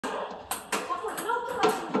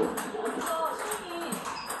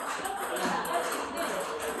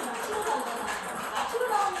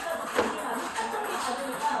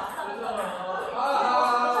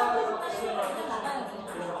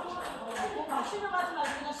실력하지 말고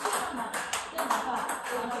그냥 실력만. 그냥 나가.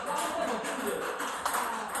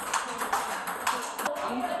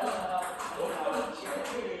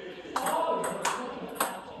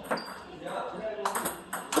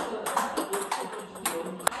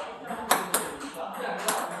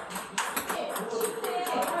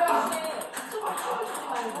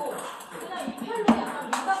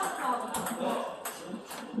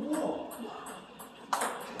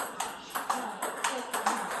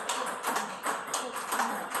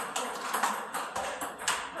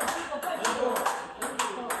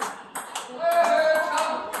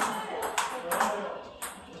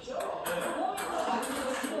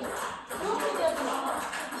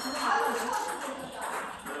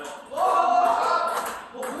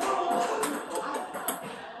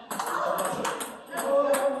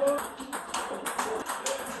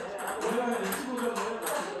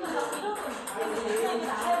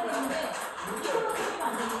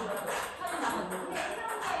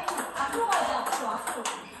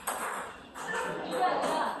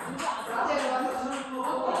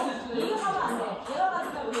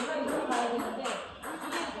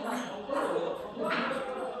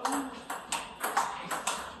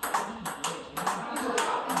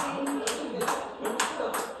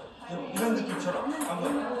 이런 느낌처럼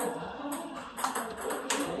한번.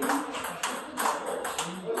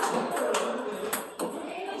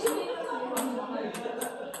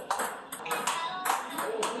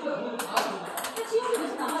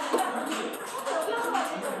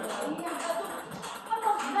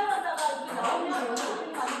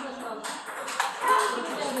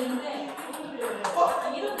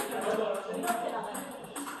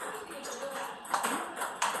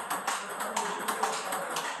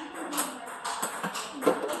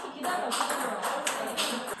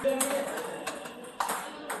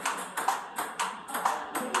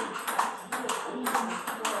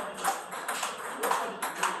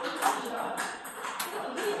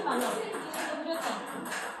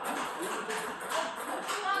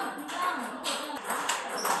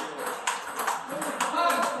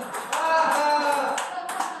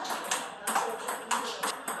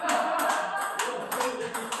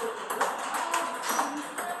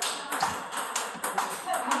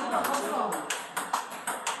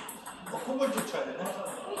 콩을 쫓아야 되네.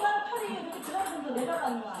 이거 팔이 이렇게 들어가면서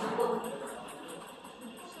내려가는 거야.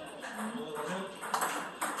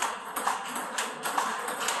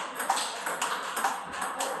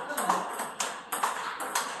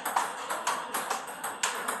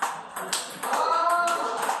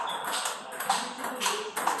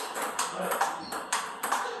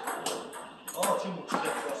 지금 못 치게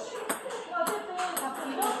좋았어. 어쨌든 자꾸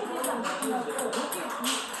이렇게 되지 않고 이렇게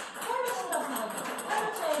팔로 친다고 생각해.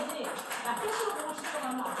 팔로 쳐야지 라켓으로 보고 싶다고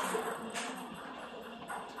하면 안 돼.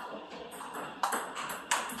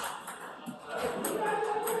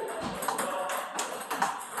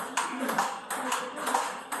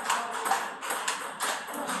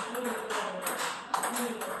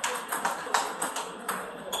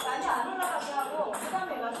 많이 안 올라가게 하고 그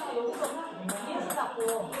다음에 나중에 여기서 위에서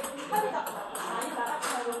잡고 팔이 잡고 많이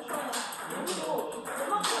나가지 말고 여기로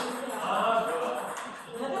그만큼 이제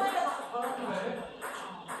여전하게 자꾸 걸어서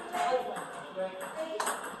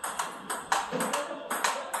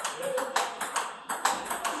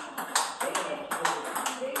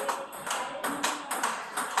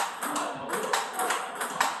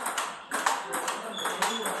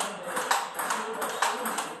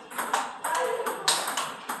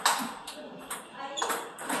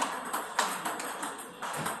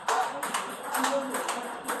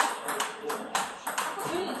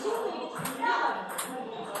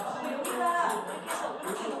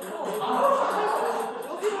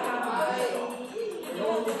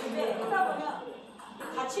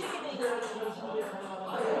같이 이렇게 돼 있는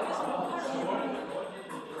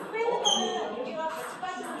빼는 거는 여기가 같이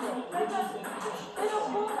빠지는데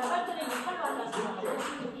빼놓고 나갈 때는 이 팔로 한다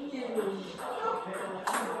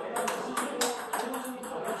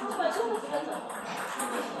정말 처음 들었죠?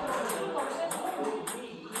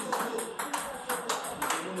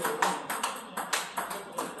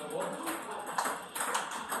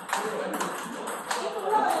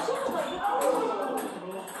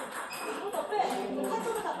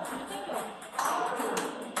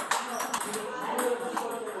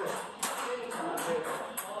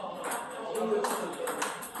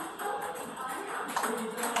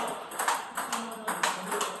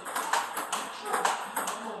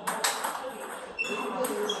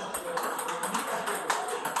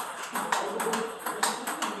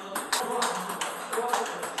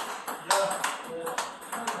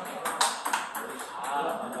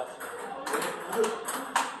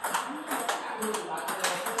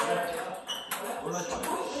 놀라지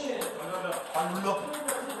마. 발 눌러.